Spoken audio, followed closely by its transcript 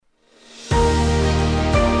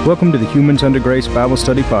Welcome to the Humans Under Grace Bible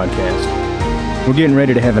Study Podcast. We're getting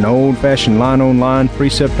ready to have an old-fashioned line-on-line,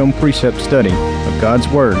 precept-on-precept study of God's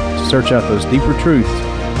Word to search out those deeper truths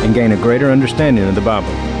and gain a greater understanding of the Bible.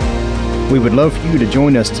 We would love for you to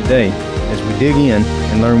join us today as we dig in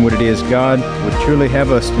and learn what it is God would truly have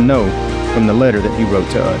us to know from the letter that He wrote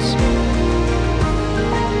to us.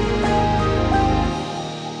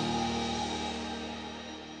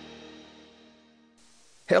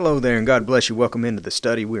 Hello there, and God bless you. Welcome into the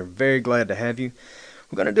study. We're very glad to have you.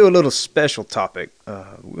 We're going to do a little special topic.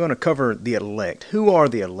 We're going to cover the elect. Who are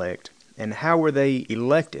the elect, and how were they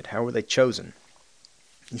elected? How were they chosen?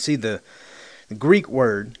 You see, the Greek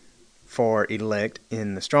word for elect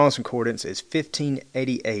in the Strong's Concordance is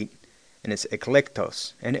 1588, and it's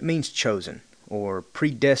eklektos, and it means chosen, or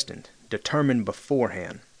predestined, determined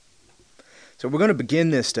beforehand. So we're going to begin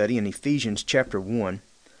this study in Ephesians chapter 1,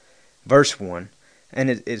 verse 1. And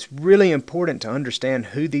it's really important to understand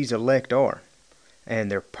who these elect are and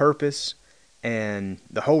their purpose and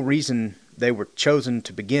the whole reason they were chosen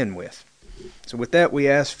to begin with. So with that, we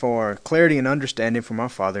ask for clarity and understanding from our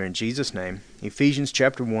Father in Jesus' name. Ephesians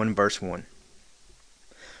chapter 1, verse 1.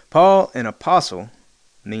 Paul, an apostle,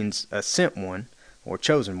 means a sent one or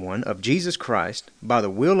chosen one of Jesus Christ by the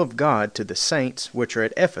will of God to the saints which are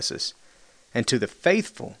at Ephesus and to the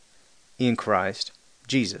faithful in Christ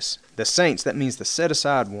Jesus. The saints, that means the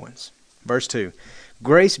set-aside ones. Verse 2,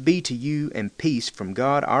 Grace be to you and peace from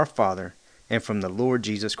God our Father and from the Lord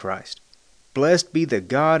Jesus Christ. Blessed be the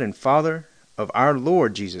God and Father of our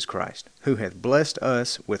Lord Jesus Christ, who hath blessed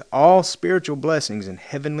us with all spiritual blessings in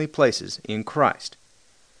heavenly places in Christ.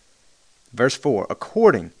 Verse 4,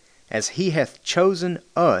 According as He hath chosen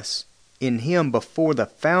us in Him before the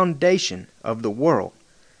foundation of the world,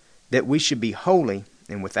 that we should be holy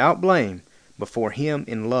and without blame before Him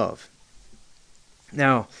in love.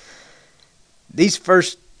 Now, these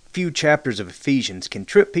first few chapters of Ephesians can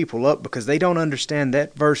trip people up because they don't understand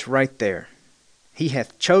that verse right there. He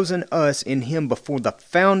hath chosen us in Him before the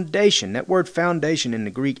foundation. That word foundation in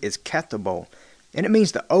the Greek is katabol, and it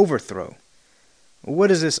means to overthrow. Well,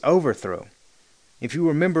 what is this overthrow? If you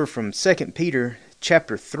remember from 2 Peter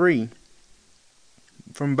chapter 3,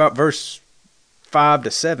 from about verse 5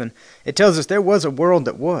 to 7, it tells us there was a world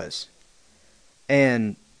that was.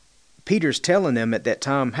 And Peter's telling them at that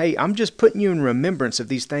time, hey, I'm just putting you in remembrance of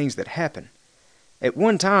these things that happened. At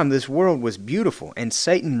one time, this world was beautiful, and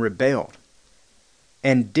Satan rebelled.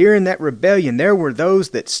 And during that rebellion, there were those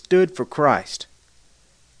that stood for Christ.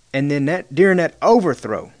 And then during that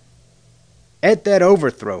overthrow, at that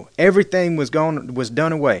overthrow, everything was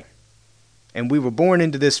done away. And we were born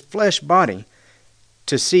into this flesh body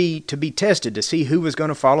to be tested, to see who was going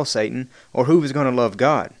to follow Satan or who was going to love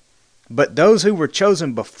God. But those who were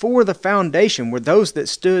chosen before the foundation were those that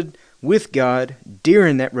stood with God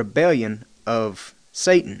during that rebellion of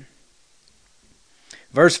Satan.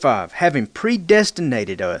 Verse 5, Having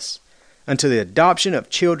predestinated us unto the adoption of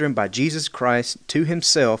children by Jesus Christ to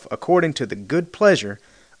Himself according to the good pleasure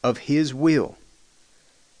of His will.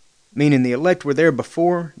 Meaning the elect were there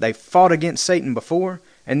before, they fought against Satan before,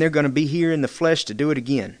 and they're going to be here in the flesh to do it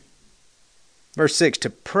again. Verse 6, To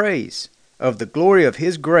praise of the glory of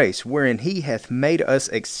His grace, wherein He hath made us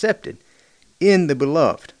accepted in the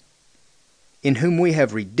Beloved, in whom we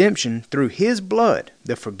have redemption through His blood,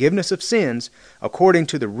 the forgiveness of sins, according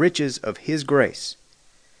to the riches of His grace.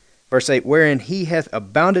 Verse 8, Wherein He hath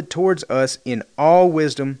abounded towards us in all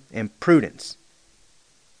wisdom and prudence,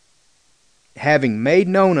 having made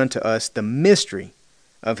known unto us the mystery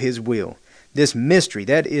of His will. This mystery,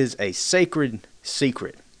 that is a sacred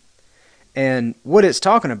secret. And what it's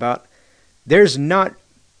talking about, there's not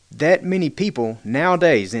that many people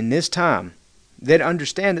nowadays in this time that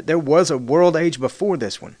understand that there was a world age before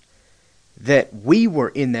this one, that we were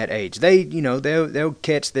in that age. They'll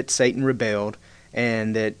catch that Satan rebelled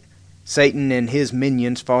and that Satan and his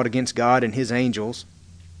minions fought against God and His angels.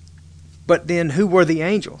 But then who were the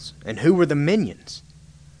angels and who were the minions?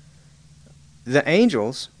 The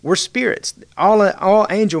angels were spirits. All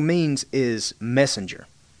angel means is messenger,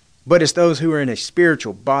 but it's those who are in a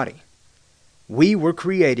spiritual body. We were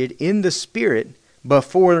created in the Spirit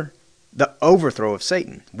before the overthrow of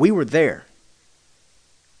Satan. We were there.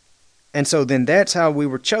 And so then that's how we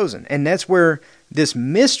were chosen. And that's where this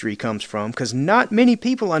mystery comes from, because not many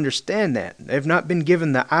people understand that. They've not been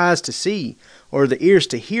given the eyes to see or the ears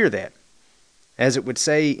to hear that. As it would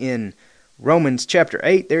say in Romans chapter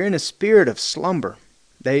 8, they're in a spirit of slumber.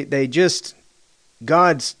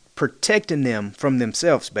 God's protecting them from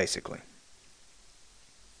themselves, basically.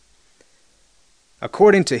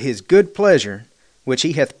 According to His good pleasure, which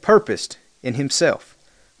He hath purposed in Himself.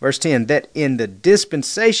 Verse 10, that in the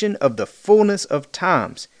dispensation of the fullness of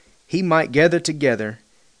times he might gather together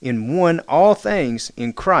in one all things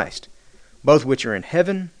in Christ, both which are in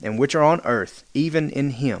heaven and which are on earth, even in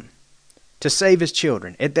him, to save his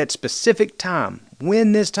children at that specific time,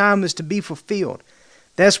 when this time is to be fulfilled.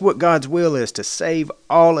 That's what God's will is, to save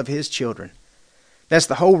all of his children. That's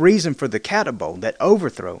the whole reason for the catapult, that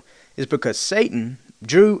overthrow, is because Satan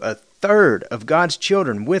drew a third of God's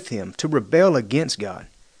children with him to rebel against God.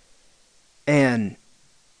 And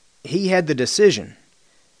he had the decision,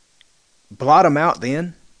 blot them out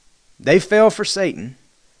then. They fell for Satan.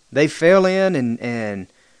 They fell in and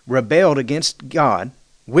rebelled against God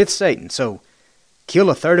with Satan. So kill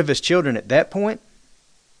a third of his children at that point,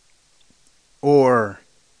 or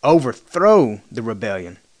overthrow the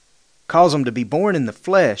rebellion, cause them to be born in the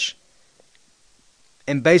flesh,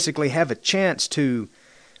 and basically have a chance to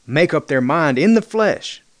make up their mind in the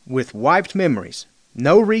flesh with wiped memories,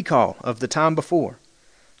 no recall of the time before.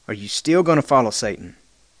 Are you still going to follow Satan?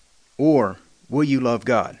 Or will you love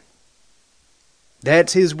God?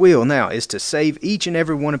 That's his will now, is to save each and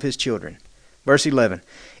every one of his children. Verse 11,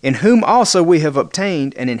 in whom also we have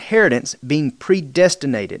obtained an inheritance, being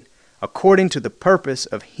predestinated, according to the purpose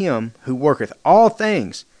of him who worketh all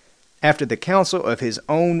things after the counsel of his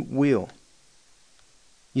own will.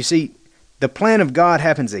 You see, the plan of God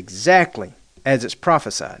happens exactly as it's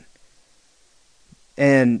prophesied.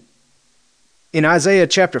 And in Isaiah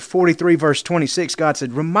chapter 43, verse 26, God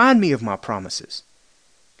said, remind me of my promises.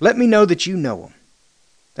 Let me know that you know them.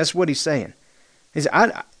 That's what he's saying.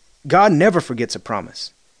 God never forgets a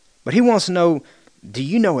promise. But he wants to know, do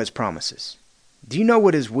you know his promises? Do you know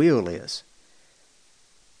what his will is?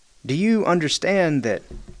 Do you understand that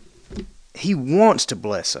he wants to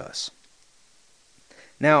bless us?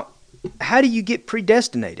 Now, how do you get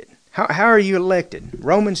predestinated? How are you elected?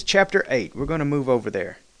 Romans chapter 8. We're going to move over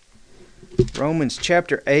there. Romans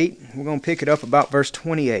chapter 8. We're going to pick it up about verse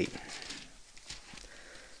 28.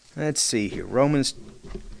 Let's see here. Romans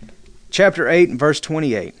chapter 8 and verse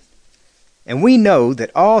 28. And we know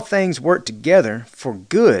that all things work together for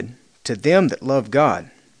good to them that love God,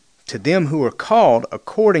 to them who are called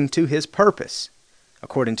according to his purpose,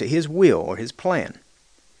 according to his will or his plan.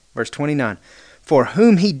 Verse 29. For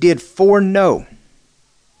whom he did foreknow.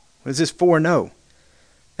 What does this foreknow?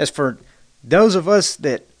 That's for those of us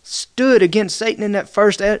that stood against Satan in that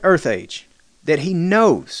first earth age, that he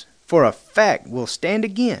knows for a fact will stand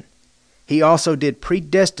again. He also did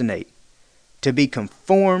predestinate to be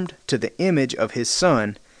conformed to the image of his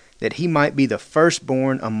Son, that he might be the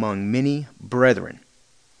firstborn among many brethren.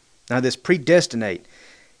 Now this predestinate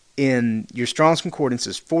in your Strong's Concordance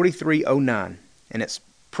is 4309, and it's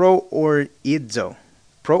proorizo,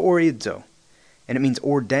 and it means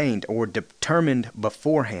ordained or determined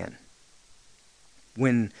beforehand.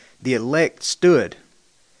 When the elect stood,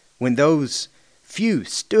 when those few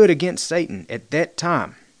stood against Satan at that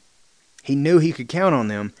time, he knew he could count on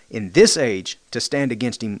them in this age to stand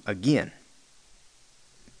against him again.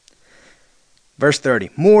 Verse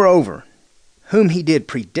 30, moreover, whom he did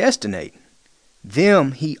predestinate,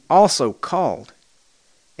 them he also called.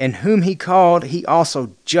 And whom he called, he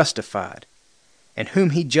also justified. And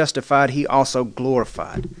whom he justified, he also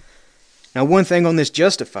glorified. Now, one thing on this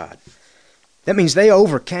justified, that means they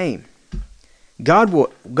overcame. God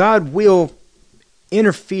will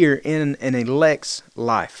interfere in an elect's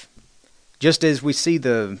life. Just as we see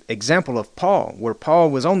the example of Paul, where Paul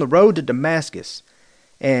was on the road to Damascus,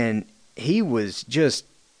 and he was just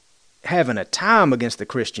having a time against the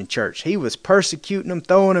Christian church. He was persecuting them,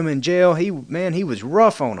 throwing them in jail. He was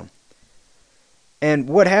rough on them. And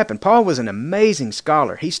what happened? Paul was an amazing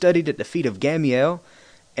scholar. He studied at the feet of Gamaliel,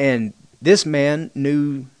 and this man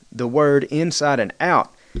knew the word inside and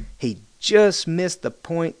out. He just missed the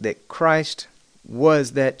point that Christ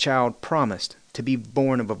was that child promised to be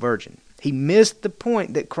born of a virgin. He missed the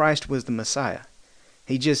point that Christ was the Messiah.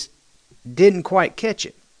 He just didn't quite catch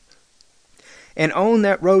it. And on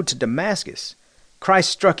that road to Damascus,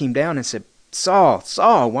 Christ struck him down and said, Saul,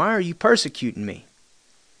 Saul, why are you persecuting me?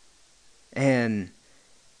 And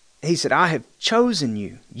he said, I have chosen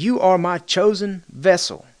you. You are my chosen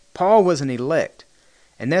vessel. Paul was an elect.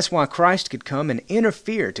 And that's why Christ could come and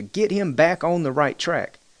interfere to get him back on the right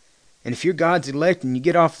track. And if you're God's elect and you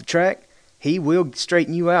get off the track, he will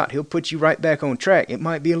straighten you out. He'll put you right back on track. It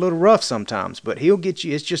might be a little rough sometimes, but he'll get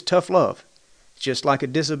you. It's just tough love. It's just like a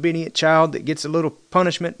disobedient child that gets a little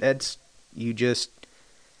punishment. That's you just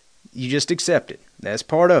accept it. That's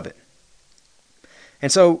part of it.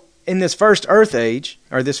 And so in this first earth age,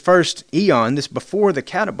 or this first eon, this before the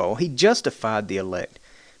catapult, he justified the elect,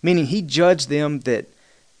 meaning he judged them that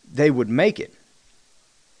they would make it.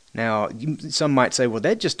 Now, some might say, well,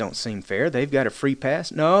 that just don't seem fair. They've got a free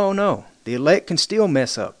pass. No, no. The elect can still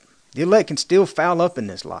mess up. The elect can still foul up in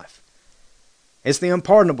this life. It's the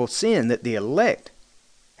unpardonable sin that the elect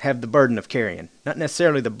have the burden of carrying. Not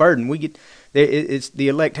necessarily the burden. It's the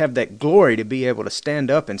elect have that glory to be able to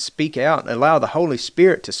stand up and speak out and allow the Holy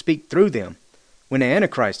Spirit to speak through them when the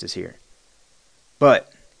Antichrist is here.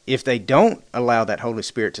 But if they don't allow that Holy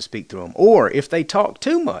Spirit to speak through them, or if they talk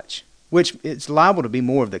too much, which it's liable to be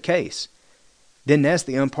more of the case, then that's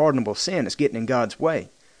the unpardonable sin. It's getting in God's way.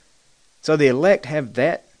 So the elect have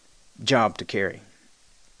that job to carry.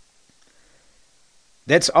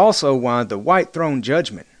 That's also why the white throne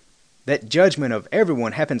judgment, that judgment of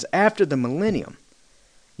everyone, happens after the millennium.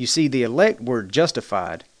 You see, the elect were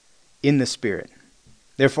justified in the Spirit.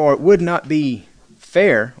 Therefore, it would not be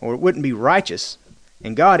fair, or it wouldn't be righteous,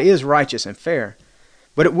 and God is righteous and fair,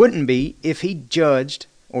 but it wouldn't be if He judged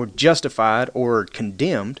or justified or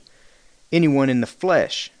condemned anyone in the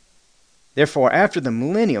flesh. Therefore, after the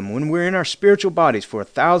millennium, when we're in our spiritual bodies for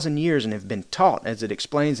 1,000 years and have been taught, as it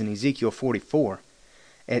explains in Ezekiel 44,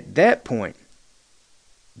 at that point,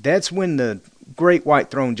 that's when the great white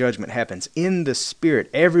throne judgment happens. In the Spirit.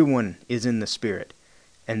 Everyone is in the Spirit.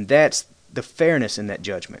 And that's the fairness in that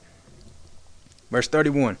judgment. Verse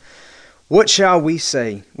 31. What shall we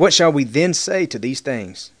say? What shall we then say to these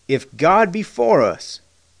things? If God be for us,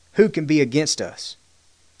 who can be against us?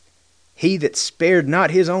 He that spared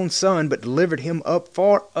not his own Son, but delivered him up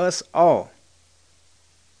for us all,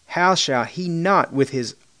 how shall he not with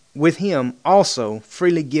him also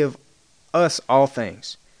freely give us all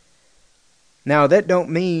things? Now, that don't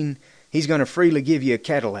mean He's going to freely give you a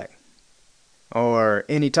Cadillac or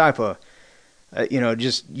any type of, you're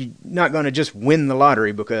not going to just win the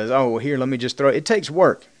lottery because, oh, well, here, let me just throw it. It takes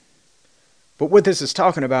work. But what this is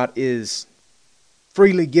talking about is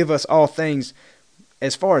freely give us all things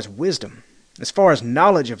as far as wisdom, as far as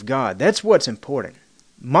knowledge of God. That's what's important.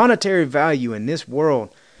 Monetary value in this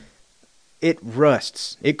world, it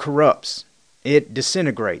rusts, it corrupts, it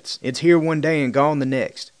disintegrates. It's here one day and gone the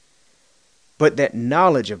next. But that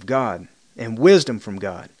knowledge of God and wisdom from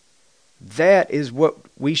God, that is what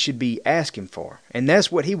we should be asking for. And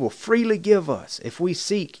that's what He will freely give us. If we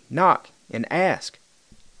seek, knock, and ask,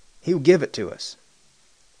 He will give it to us.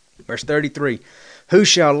 Verse 33, who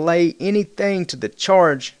shall lay anything to the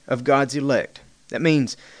charge of God's elect? That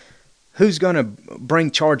means, who's going to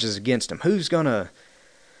bring charges against them? Who's going to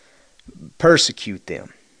persecute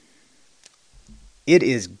them? It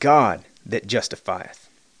is God that justifieth.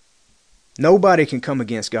 Nobody can come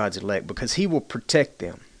against God's elect because He will protect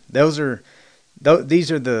them. These are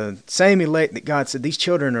the same elect that God said, these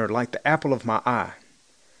children are like the apple of my eye.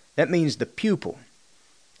 That means the pupil.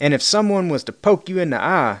 And if someone was to poke you in the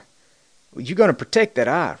eye, you're going to protect that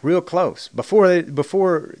eye real close. Before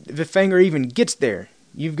the finger even gets there,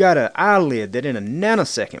 you've got an eyelid that in a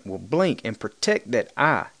nanosecond will blink and protect that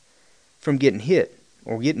eye from getting hit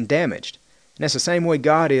or getting damaged. And that's the same way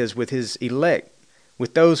God is with His elect,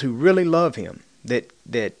 with those who really love Him,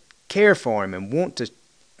 that care for Him and want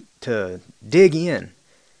to dig in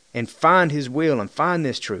and find His will and find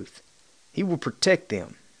this truth. He will protect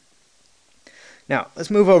them. Now, let's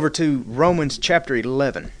move over to Romans chapter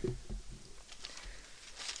 11.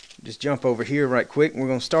 Just jump over here right quick. We're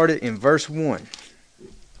going to start it in verse 1.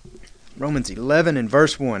 Romans 11 and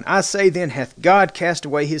verse 1. I say then, hath God cast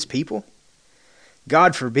away His people?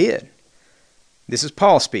 God forbid. This is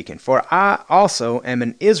Paul speaking. For I also am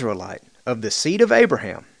an Israelite, of the seed of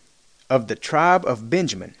Abraham, of the tribe of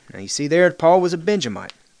Benjamin. Now you see there, Paul was a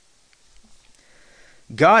Benjamite.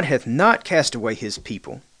 God hath not cast away His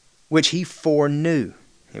people, which He foreknew.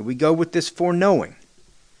 Here we go with this foreknowing.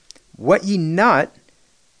 What ye not,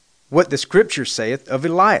 what the Scripture saith of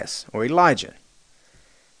Elias, or Elijah,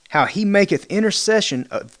 how he maketh intercession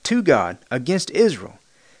to God against Israel,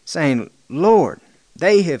 saying, Lord,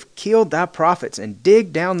 they have killed thy prophets and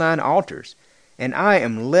digged down thine altars, and I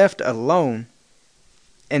am left alone,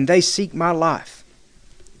 and they seek my life.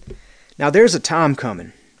 Now there's a time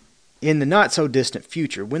coming in the not so distant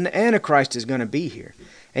future when the Antichrist is going to be here.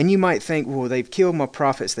 And you might think, well, they've killed my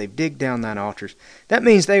prophets, they've digged down thine altars. That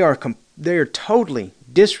means they are totally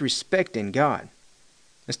disrespecting God.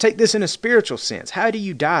 Let's take this in a spiritual sense. How do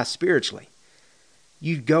you die spiritually?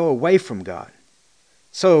 You go away from God.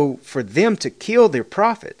 So for them to kill their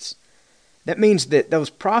prophets, that means that those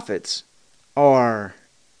prophets are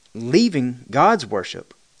leaving God's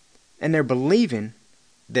worship, and they're believing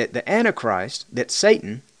that the Antichrist, that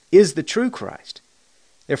Satan, is the true Christ.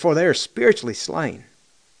 Therefore, they are spiritually slain.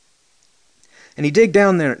 And he digged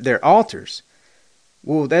down their altars.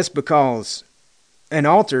 Well, that's because An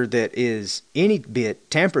altar that is any bit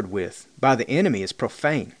tampered with by the enemy is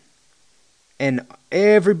profane. And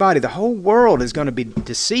everybody, the whole world is going to be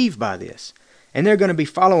deceived by this. And they're going to be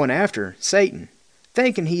following after Satan,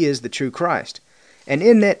 thinking he is the true Christ. And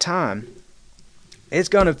in that time, it's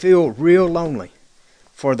going to feel real lonely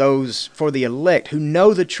for the elect who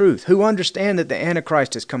know the truth, who understand that the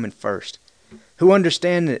Antichrist is coming first, who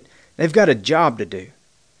understand that they've got a job to do.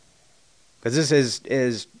 Because this is,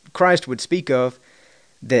 as Christ would speak of,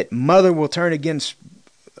 that mother will turn against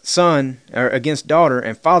son, or against daughter,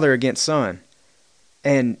 and father against son.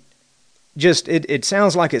 And just, it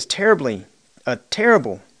sounds like it's a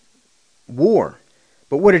terrible war.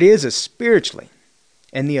 But what it is spiritually.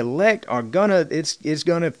 And the elect are it's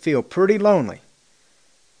gonna feel pretty lonely.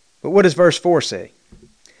 But what does verse 4 say?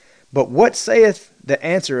 But what saith the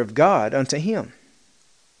answer of God unto him?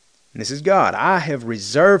 And this is God. I have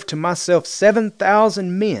reserved to myself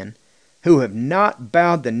 7,000 men who have not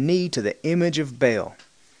bowed the knee to the image of Baal.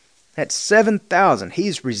 That's 7,000.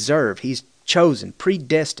 He's reserved. He's chosen,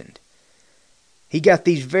 predestined. He got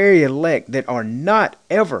these very elect that are not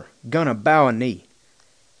ever going to bow a knee,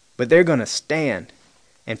 but they're going to stand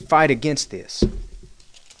and fight against this.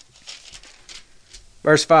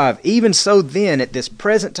 Verse 5, even so then at this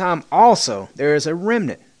present time also there is a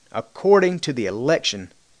remnant according to the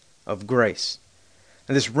election of grace.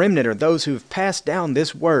 And this remnant are those who have passed down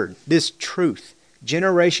this word, this truth,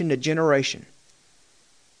 generation to generation,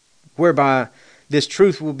 whereby this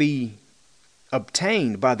truth will be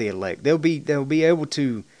obtained by the elect. They'll be able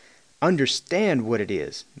to understand what it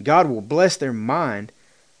is. God will bless their mind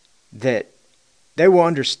that they will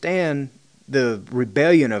understand the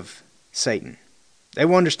rebellion of Satan. They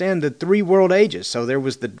will understand the 3 world ages. So there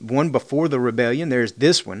was the one before the rebellion. There's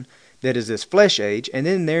this one that is this flesh age. And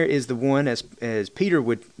then there is the one, as Peter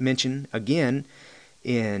would mention again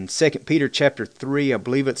in 2 Peter chapter 3, I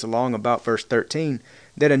believe it's along about verse 13,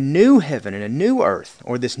 that a new heaven and a new earth,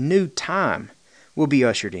 or this new time, will be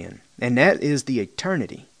ushered in. And that is the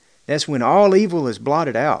eternity. That's when all evil is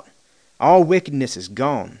blotted out. All wickedness is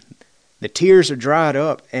gone. The tears are dried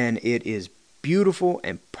up, and it is beautiful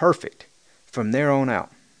and perfect from there on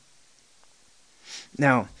out.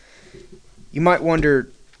 Now, you might wonder,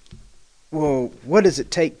 well, what does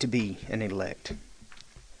it take to be an elect?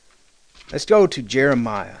 Let's go to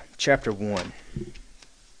Jeremiah chapter 1.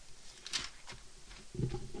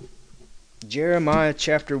 Jeremiah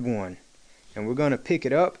chapter 1. And we're going to pick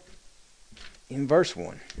it up in verse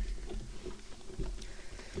 1.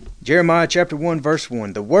 Jeremiah chapter 1 verse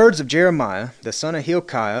 1. The words of Jeremiah, the son of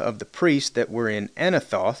Hilkiah, of the priests that were in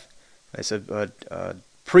Anathoth, that's a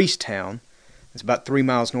priest town, it's about 3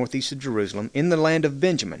 miles northeast of Jerusalem, in the land of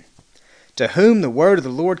Benjamin, to whom the word of the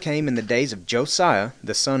Lord came in the days of Josiah,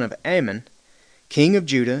 the son of Ammon, king of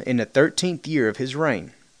Judah, in the 13th year of his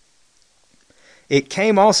reign. It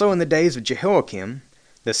came also in the days of Jehoiakim,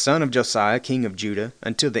 the son of Josiah, king of Judah,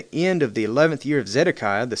 until the end of the 11th year of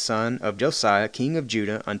Zedekiah, the son of Josiah, king of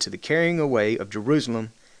Judah, unto the carrying away of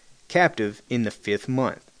Jerusalem captive in the 5th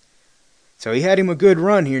month. So he had him a good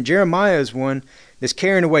run here. Jeremiah is one that's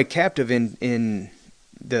carrying away captive when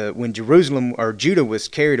Jerusalem or Judah was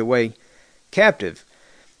carried away captive.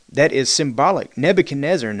 That is symbolic.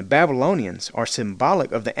 Nebuchadnezzar and the Babylonians are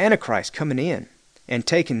symbolic of the Antichrist coming in and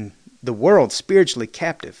taking the world spiritually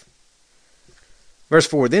captive. Verse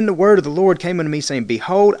 4, Then the word of the Lord came unto me, saying,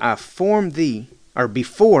 Behold, I formed thee, or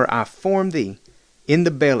before I formed thee in the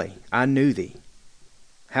belly, I knew thee.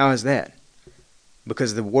 How is that?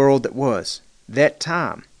 Because the world that was, that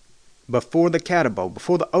time, before the catapult,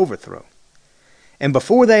 before the overthrow, and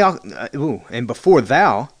before thou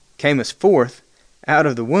camest forth out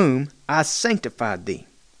of the womb, I sanctified thee.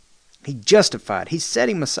 He justified, he set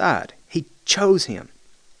him aside, he chose him.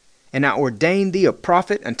 And I ordained thee a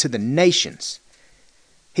prophet unto the nations.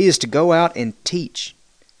 He is to go out and teach.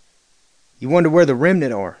 You wonder where the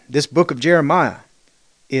remnant are. This book of Jeremiah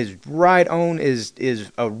is right on, is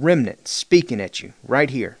a remnant speaking at you right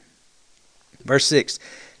here. Verse 6,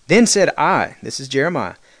 Then said I, this is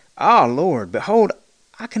Jeremiah, Ah, Lord, behold,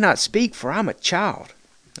 I cannot speak, for I'm a child.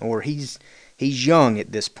 Or he's young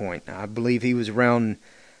at this point. I believe he was around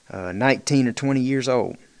 19 or 20 years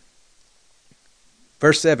old.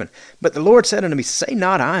 Verse 7, But the Lord said unto me, Say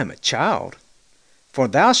not I am a child, for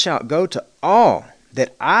thou shalt go to all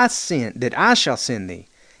that I shall send thee,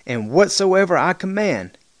 and whatsoever I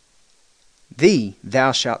command thee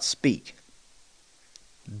thou shalt speak.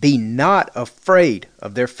 Be not afraid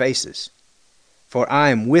of their faces, for I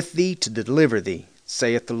am with thee to deliver thee,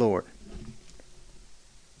 saith the Lord.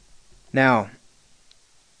 Now,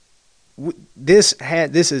 this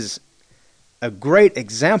is a great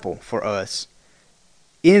example for us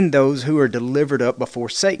in those who are delivered up before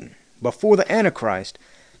Satan, before the Antichrist,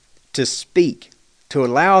 to speak, to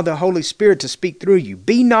allow the Holy Spirit to speak through you.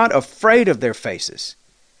 Be not afraid of their faces.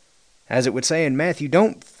 As it would say in Matthew,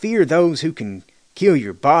 don't fear those who can kill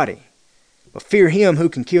your body, but fear him who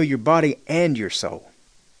can kill your body and your soul.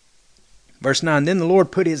 Verse 9, Then the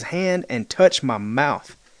Lord put his hand and touched my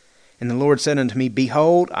mouth. And the Lord said unto me,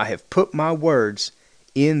 Behold, I have put my words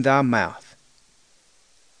in thy mouth.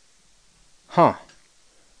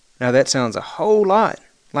 Now that sounds a whole lot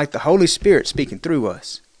like the Holy Spirit speaking through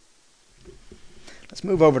us. Let's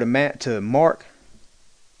move over to Mark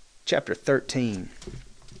chapter 13.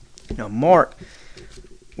 Now Mark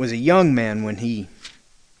was a young man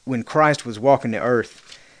when Christ was walking the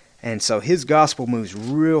earth, and so his gospel moves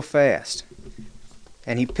real fast.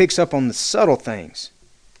 And he picks up on the subtle things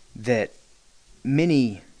that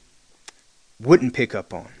many wouldn't pick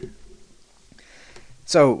up on.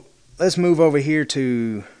 So let's move over here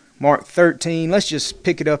to Mark 13. Let's just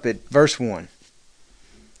pick it up at verse 1.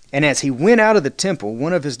 And as he went out of the temple,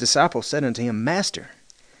 one of his disciples said unto him, Master,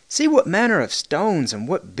 see what manner of stones and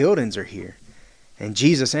what buildings are here. And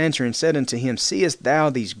Jesus answering said unto him, Seest thou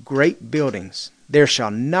these great buildings? There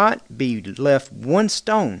shall not be left one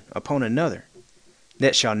stone upon another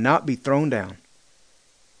that shall not be thrown down.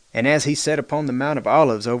 And as he sat upon the Mount of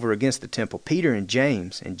Olives over against the temple, Peter and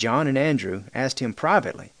James and John and Andrew asked him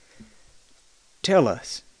privately, Tell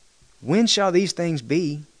us, when shall these things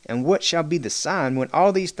be, and what shall be the sign when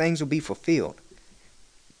all these things will be fulfilled?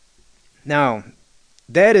 Now,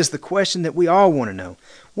 that is the question that we all want to know.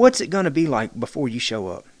 What's it going to be like before you show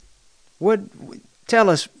up? Tell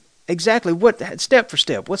us exactly step for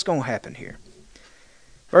step, what's going to happen here?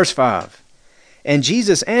 Verse 5. And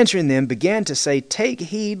Jesus answering them began to say, Take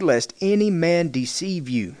heed lest any man deceive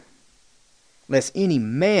you. Lest any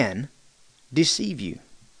man deceive you.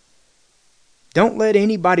 Don't let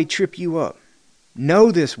anybody trip you up.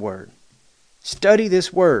 Know this word. Study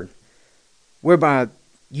this word, whereby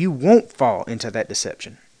you won't fall into that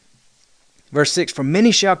deception. Verse 6, For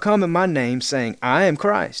many shall come in my name, saying, I am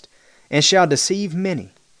Christ, and shall deceive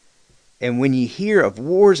many. And when ye hear of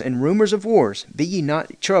wars and rumors of wars, be ye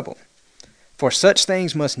not troubled. For such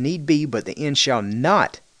things must need be, but the end shall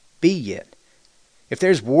not be yet. If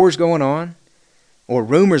there's wars going on, or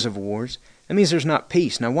rumors of wars, that means there's not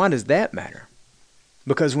peace. Now why does that matter?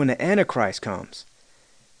 Because when the Antichrist comes,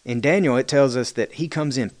 in Daniel it tells us that he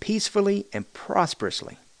comes in peacefully and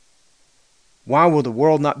prosperously. Why will the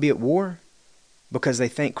world not be at war? Because they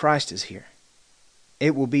think Christ is here.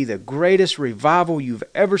 It will be the greatest revival you've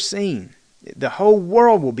ever seen. The whole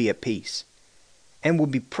world will be at peace and will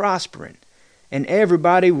be prospering. And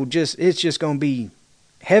everybody it's just going to be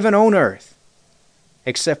heaven on earth,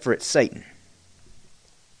 except for it's Satan.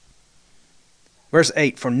 Verse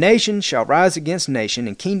 8, For nation shall rise against nation,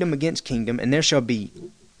 and kingdom against kingdom, and there shall be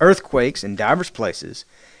earthquakes in divers places,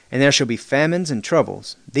 and there shall be famines and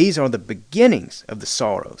troubles. These are the beginnings of the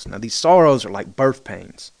sorrows. Now these sorrows are like birth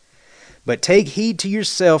pains. But take heed to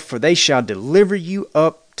yourself, for they shall deliver you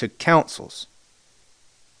up to councils.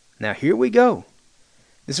 Now here we go.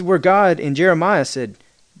 This is where God in Jeremiah said,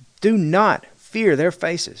 Do not fear their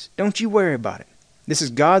faces. Don't you worry about it. This is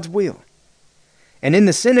God's will. And in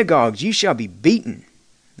the synagogues you shall be beaten.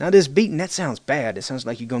 Now this beaten, that sounds bad. It sounds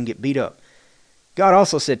like you're going to get beat up. God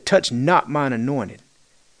also said, Touch not mine anointed.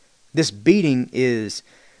 This beating is,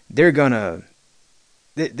 they're going to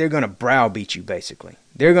browbeat you basically.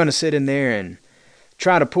 They're going to sit in there and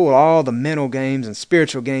try to pull all the mental games and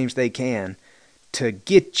spiritual games they can to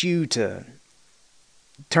get you to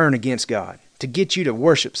turn against God, to get you to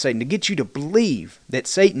worship Satan, to get you to believe that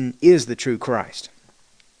Satan is the true Christ.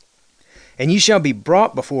 And you shall be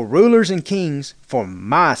brought before rulers and kings for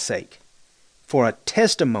my sake, for a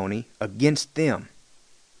testimony against them.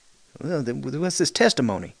 Well, what's this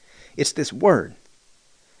testimony? It's this word.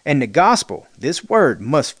 And the gospel, this word,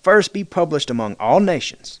 must first be published among all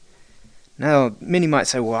nations. Now, many might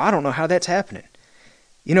say, well, I don't know how that's happening.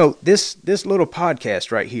 You know, this little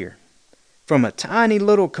podcast right here, from a tiny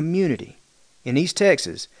little community in East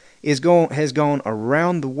Texas, has gone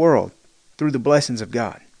around the world through the blessings of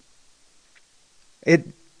God.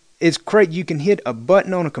 It's great. You can hit a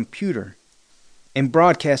button on a computer and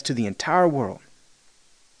broadcast to the entire world.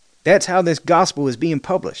 That's how this gospel is being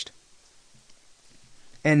published.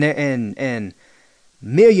 And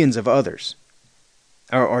millions of others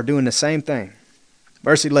are doing the same thing.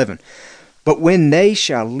 Verse 11, But when they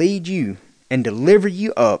shall lead you and deliver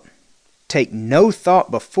you up, take no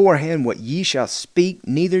thought beforehand what ye shall speak,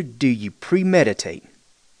 neither do ye premeditate.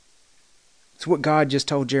 That's what God just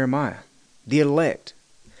told Jeremiah. The elect,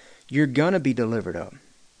 you're going to be delivered up.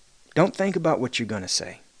 Don't think about what you're going to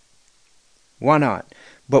say. Why not?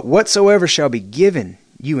 But whatsoever shall be given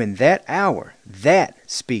you in that hour, that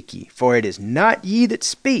speak ye. For it is not ye that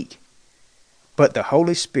speak, but the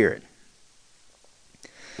Holy Spirit.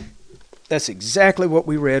 That's exactly what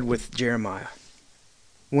we read with Jeremiah.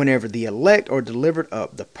 Whenever the elect are delivered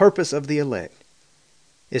up, the purpose of the elect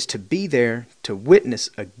is to be there to witness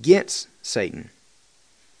against Satan,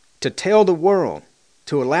 to tell the world,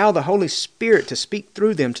 to allow the Holy Spirit to speak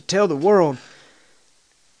through them, to tell the world,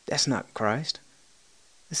 that's not Christ.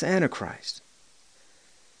 It's Antichrist.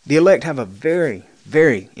 The elect have a very,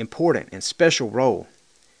 very important and special role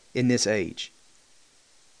in this age.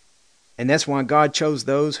 And that's why God chose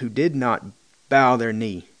those who did not bow their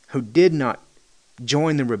knee, who did not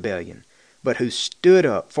join the rebellion, but who stood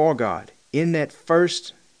up for God in that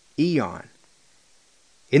first eon.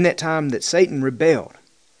 In that time that Satan rebelled,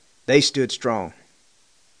 they stood strong.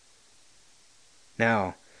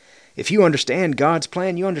 Now, if you understand God's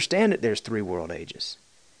plan, you understand that there's 3 world ages.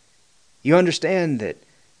 You understand that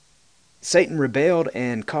Satan rebelled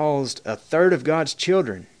and caused a third of God's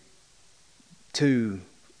children to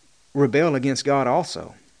rebel against God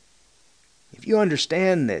also. If you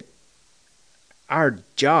understand that our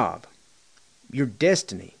job, your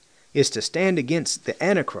destiny, is to stand against the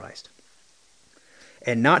Antichrist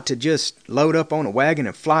and not to just load up on a wagon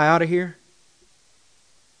and fly out of here,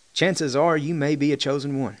 chances are you may be a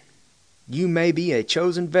chosen one. You may be a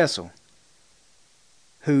chosen vessel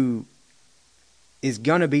who is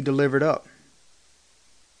going to be delivered up.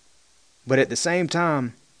 But at the same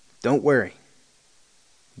time, don't worry.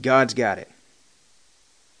 God's got it.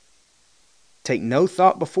 Take no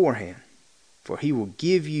thought beforehand, for he will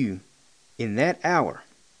give you in that hour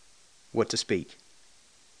what to speak.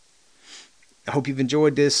 I hope you've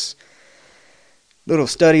enjoyed this little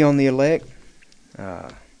study on the elect.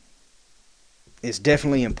 It's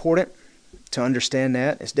definitely important to understand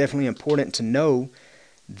that. It's definitely important to know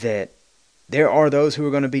that there are those who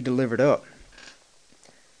are going to be delivered up,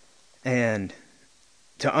 and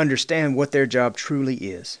to understand what their job truly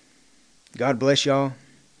is. God bless y'all.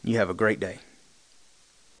 You have a great day.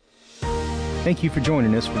 Thank you for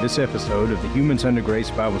joining us for this episode of the Humans Under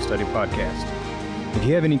Grace Bible Study Podcast. If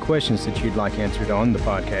you have any questions that you'd like answered on the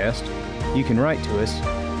podcast, you can write to us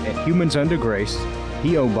at Humans Under Grace,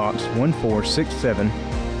 P.O. Box 1467,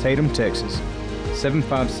 Tatum, Texas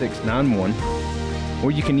 75691,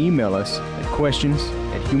 or you can email us at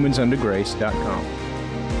questions@humansundergrace.com.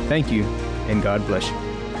 Thank you, and God bless you.